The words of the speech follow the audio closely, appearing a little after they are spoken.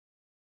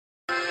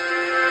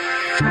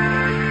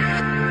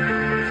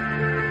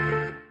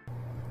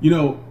You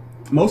know,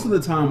 most of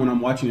the time when I'm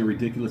watching a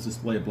ridiculous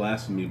display of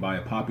blasphemy by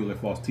a popular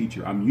false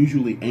teacher, I'm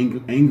usually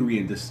angry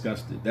and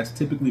disgusted. That's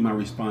typically my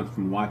response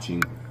from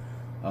watching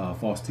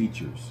false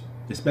teachers,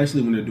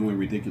 especially when they're doing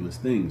ridiculous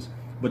things.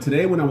 But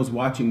today when I was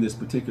watching this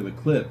particular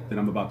clip that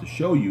I'm about to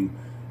show you,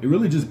 it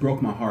really just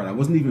broke my heart. I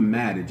wasn't even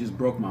mad, it just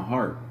broke my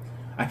heart.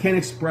 I can't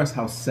express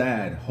how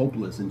sad,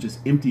 hopeless, and just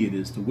empty it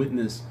is to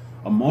witness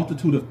a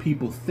multitude of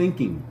people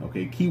thinking,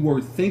 okay,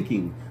 keyword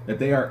thinking, that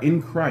they are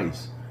in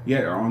Christ,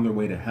 yet are on their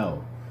way to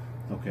hell.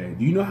 Okay,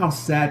 do you know how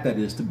sad that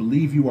is to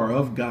believe you are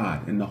of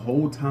God, and the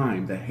whole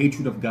time the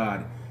hatred of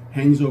God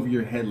hangs over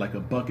your head like a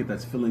bucket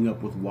that's filling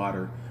up with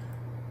water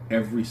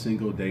every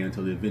single day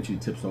until it eventually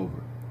tips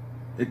over?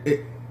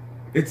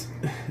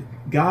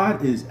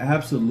 God is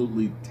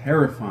absolutely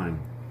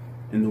terrifying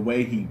in the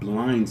way he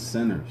blinds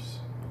sinners.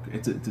 Okay,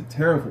 it's a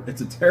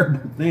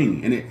terrible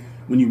thing, and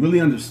when you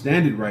really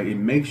understand it right,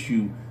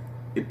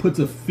 it puts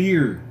a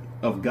fear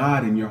of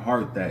God in your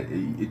heart that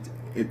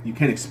you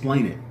can't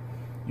explain it.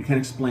 You can't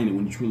explain it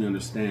when you truly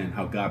understand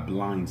how God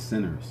blinds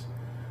sinners.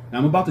 Now,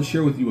 I'm about to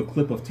share with you a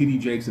clip of T.D.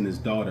 Jakes and his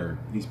daughter.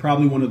 He's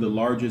probably one of the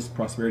largest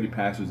prosperity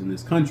pastors in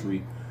this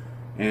country.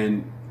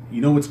 And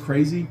you know what's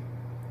crazy?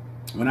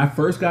 When I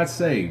first got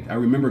saved, I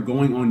remember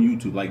going on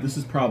YouTube. Like, this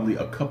is probably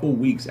a couple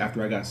weeks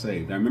after I got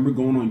saved. I remember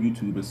going on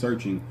YouTube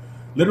and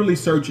literally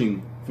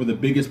searching for the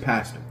biggest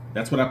pastor.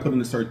 That's what I put in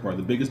the search bar,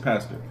 the biggest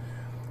pastor.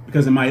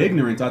 Because in my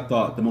ignorance, I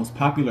thought the most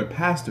popular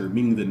pastor,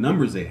 meaning the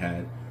numbers they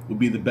had, would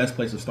be the best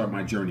place to start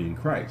my journey in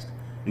Christ.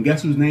 And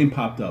guess whose name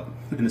popped up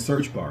in the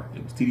search bar?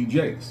 It was T.D.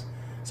 Jakes.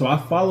 So I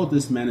followed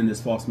this man in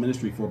his false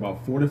ministry for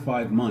about 4 to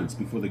 5 months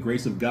before the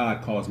grace of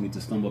God caused me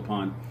to stumble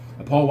upon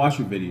a Paul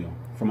Washer video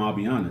from I'll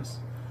Be Honest.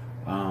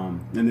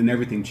 And then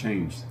everything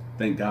changed,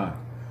 thank God.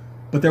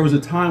 But there was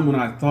a time when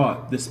I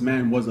thought this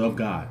man was of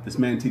God. This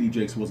man, T.D.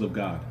 Jakes, was of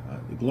God.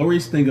 The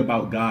glorious thing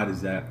about God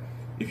is that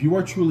if you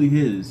are truly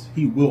his,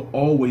 he will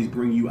always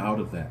bring you out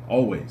of that,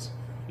 always.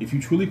 If you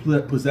truly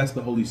possess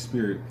the Holy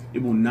Spirit,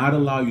 it will not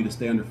allow you to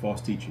stay under false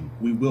teaching.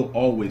 We will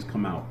always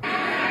come out.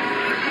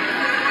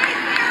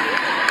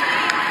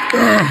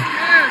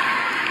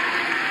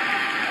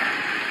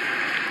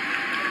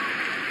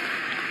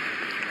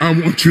 I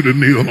want you to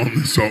kneel on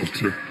this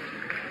altar.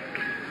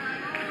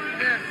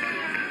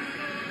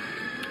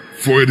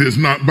 For it is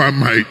not by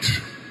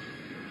might,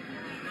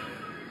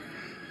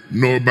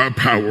 nor by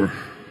power,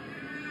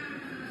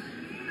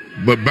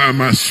 but by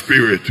my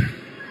Spirit,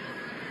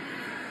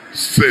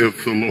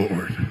 saith the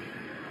Lord.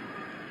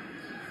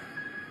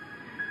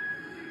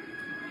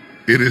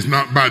 It is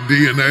not by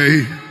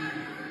DNA.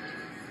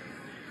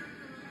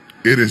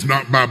 It is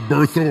not by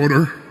birth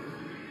order.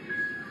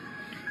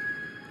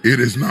 It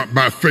is not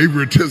by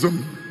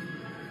favoritism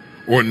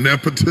or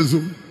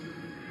nepotism.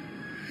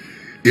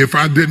 If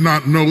I did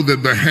not know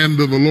that the hand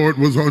of the Lord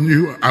was on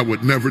you, I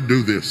would never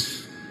do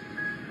this.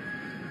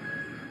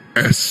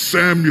 As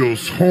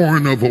Samuel's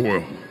horn of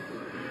oil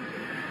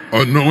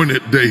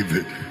anointed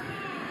David,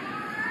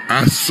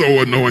 I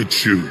so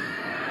anoint you.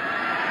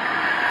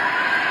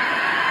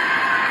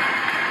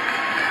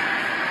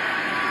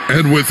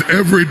 And with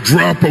every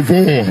drop of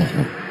oil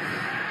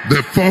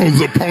that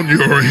falls upon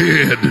your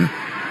head,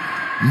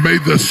 may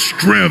the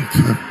strength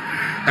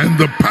and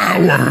the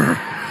power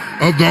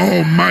of the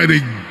Almighty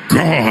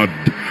God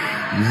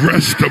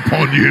rest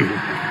upon you,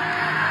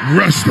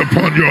 rest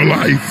upon your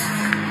life,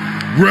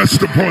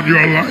 rest upon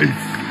your life,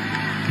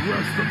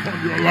 rest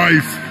upon your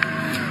life.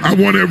 I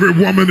want every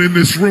woman in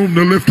this room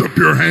to lift up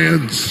your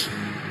hands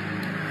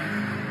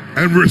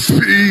and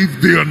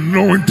receive the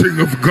anointing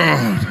of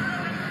God.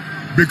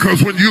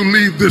 Because when you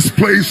leave this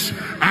place,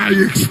 I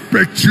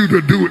expect you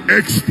to do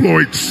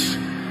exploits.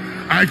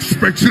 I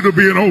expect you to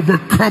be an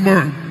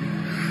overcomer.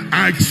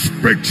 I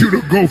expect you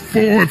to go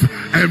forth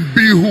and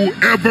be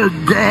whoever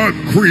God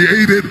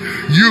created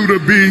you to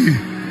be.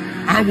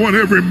 I want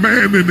every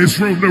man in this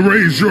room to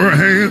raise your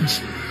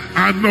hands.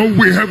 I know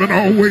we haven't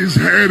always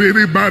had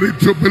anybody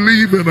to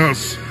believe in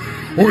us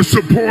or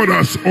support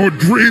us or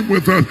dream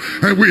with us,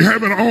 and we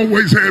haven't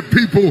always had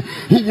people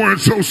who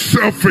weren't so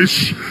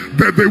selfish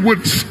that they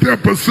wouldn't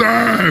step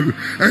aside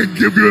and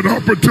give you an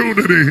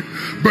opportunity.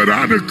 But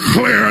I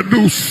declare a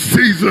new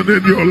season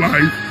in your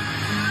life.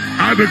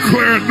 I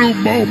declare a new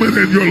moment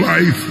in your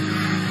life.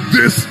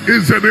 This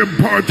is an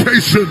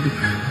impartation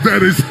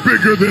that is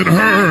bigger than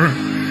her.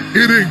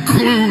 It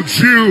includes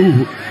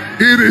you.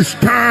 It is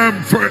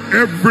time for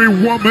every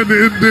woman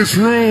in this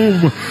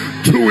room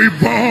to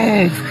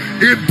evolve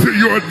into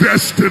your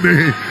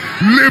destiny.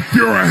 Lift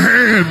your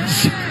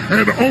hands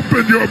and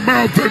open your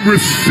mouth and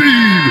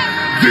receive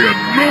the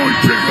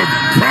anointing of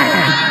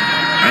God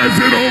as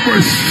it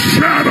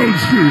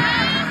overshadows you.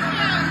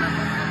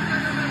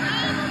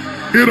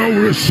 It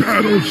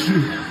overshadows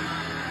you.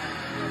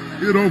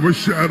 It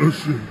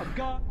overshadows you.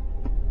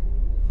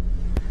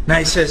 Now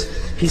he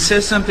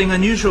says something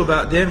unusual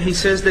about them. He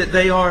says that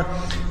they are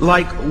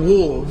like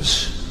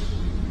wolves.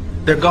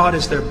 Their God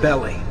is their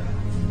belly.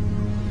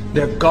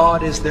 Their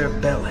God is their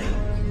belly.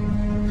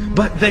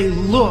 but they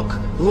look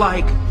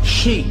like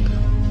sheep.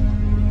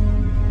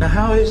 Now,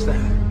 how is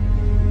that?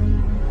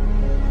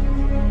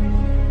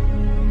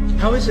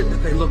 How is it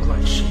that they look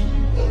like sheep?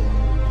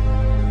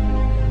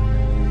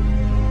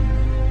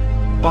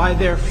 By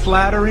their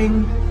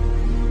flattering,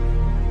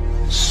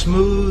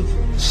 smooth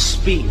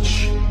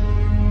speech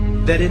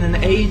that in an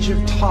age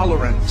of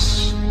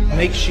tolerance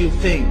makes you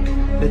think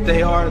that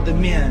they are the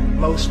men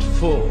most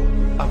full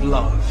of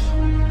love.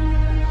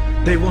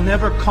 They will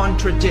never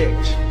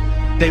contradict.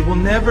 They will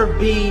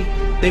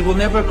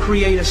never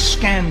create a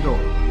scandal.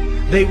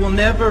 They will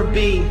never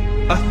be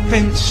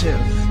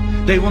offensive.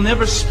 They will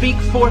never speak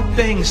forth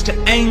things to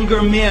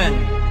anger men.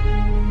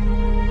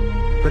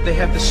 But they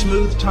have the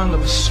smooth tongue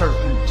of a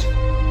serpent,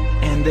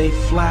 and they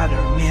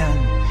flatter men,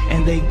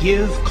 and they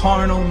give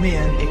carnal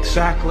men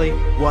exactly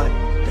what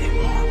they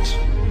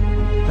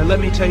want. Now let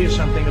me tell you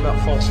something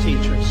about false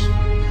teachers.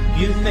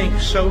 You think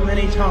so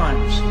many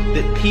times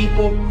that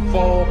people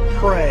fall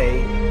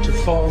prey to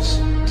false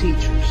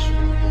teachers.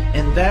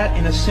 And that,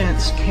 in a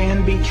sense,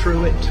 can be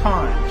true at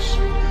times.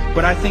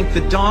 But I think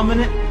the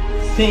dominant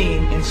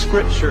theme in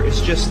Scripture is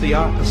just the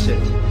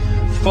opposite.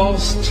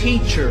 False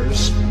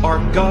teachers are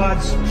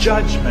God's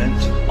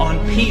judgment on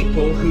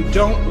people who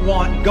don't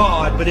want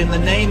God, but in the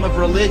name of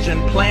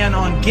religion plan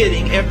on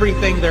getting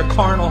everything their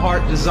carnal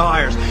heart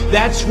desires.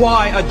 That's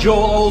why a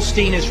Joel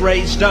Osteen is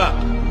raised up.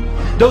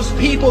 Those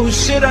people who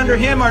sit under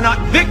him are not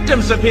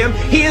victims of him.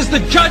 He is the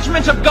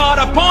judgment of God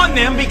upon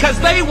them because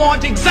they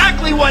want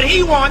exactly what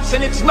he wants,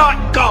 and it's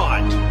not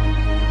God.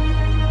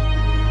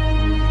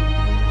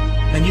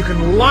 And you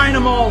can line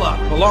them all up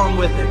along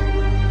with him.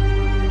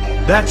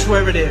 That's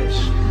where it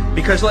is.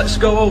 Because let's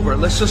go over.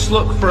 Let's just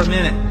look for a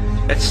minute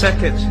at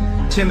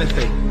 2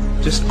 Timothy.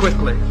 Just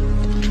quickly.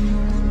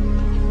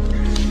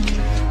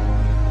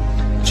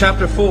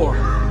 Chapter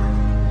 4.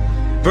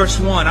 Verse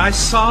 1. I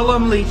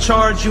solemnly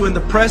charge you in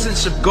the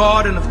presence of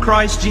God and of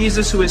Christ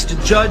Jesus, who is to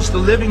judge the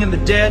living and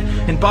the dead,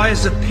 and by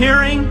his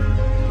appearing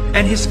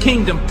and his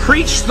kingdom,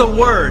 preach the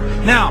word.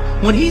 Now,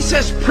 when he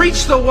says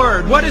preach the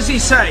word, what does he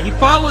say? He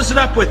follows it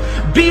up with,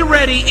 be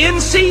ready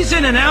in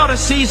season and out of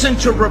season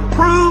to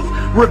reprove,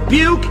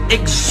 rebuke,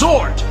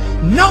 exhort.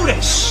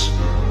 Notice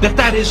that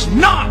that is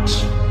not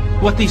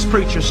what these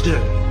preachers do.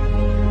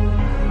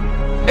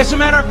 As a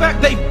matter of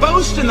fact, they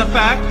boast in the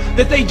fact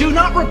that they do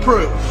not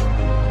reprove.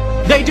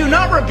 They do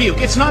not rebuke.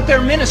 It's not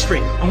their ministry.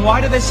 And why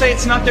do they say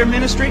it's not their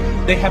ministry?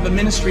 They have a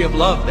ministry of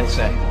love, they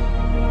say.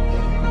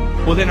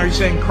 Well, then are you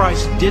saying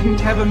Christ didn't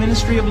have a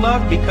ministry of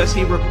love because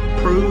he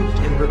reproved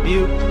and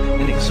rebuked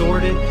and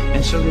exhorted,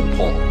 and so did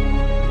Paul?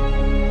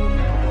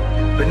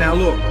 But now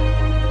look,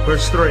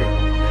 verse 3.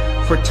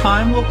 For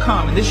time will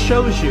come, and this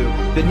shows you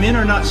that men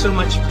are not so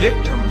much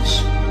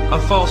victims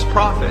of false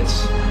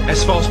prophets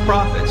as false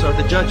prophets are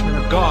the judgment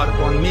of God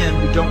upon men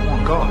who don't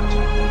want God.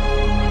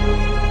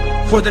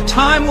 For the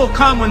time will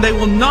come when they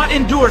will not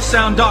endure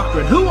sound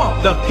doctrine. Who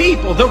won't? The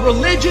people, the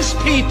religious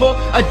people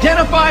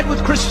identified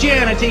with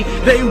Christianity,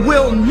 they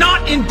will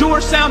not endure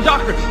sound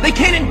doctrine. They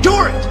can't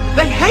endure it.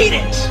 They hate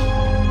it.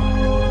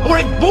 Or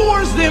it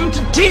bores them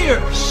to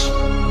tears.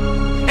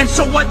 And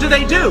so what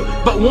do?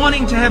 But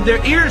wanting to have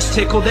their ears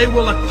tickled, they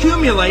will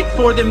accumulate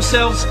for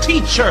themselves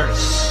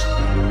teachers.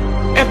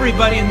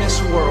 Everybody in this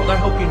world, I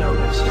hope you know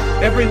this,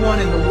 everyone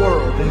in the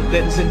world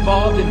that is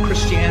involved in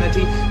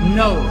Christianity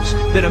knows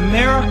that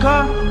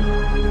America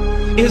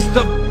is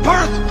the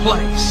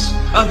birthplace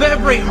of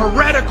every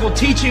heretical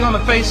teaching on the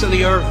face of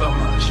the earth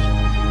almost.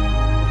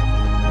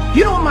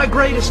 You know what my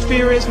greatest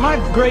fear is? My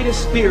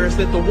greatest fear is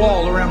that the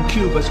wall around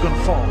Cuba is going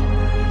to fall.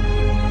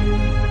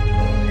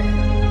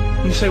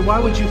 You say, why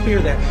would you fear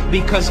that?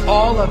 Because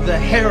all of the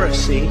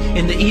heresy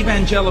in the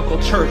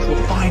evangelical church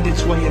will find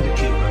its way into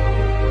Cuba.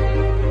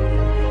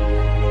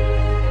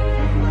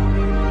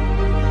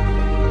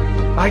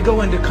 I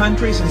go into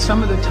countries, and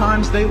some of the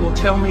times they will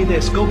tell me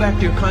this: go back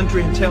to your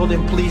country and tell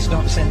them, please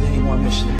don't send any more missionaries.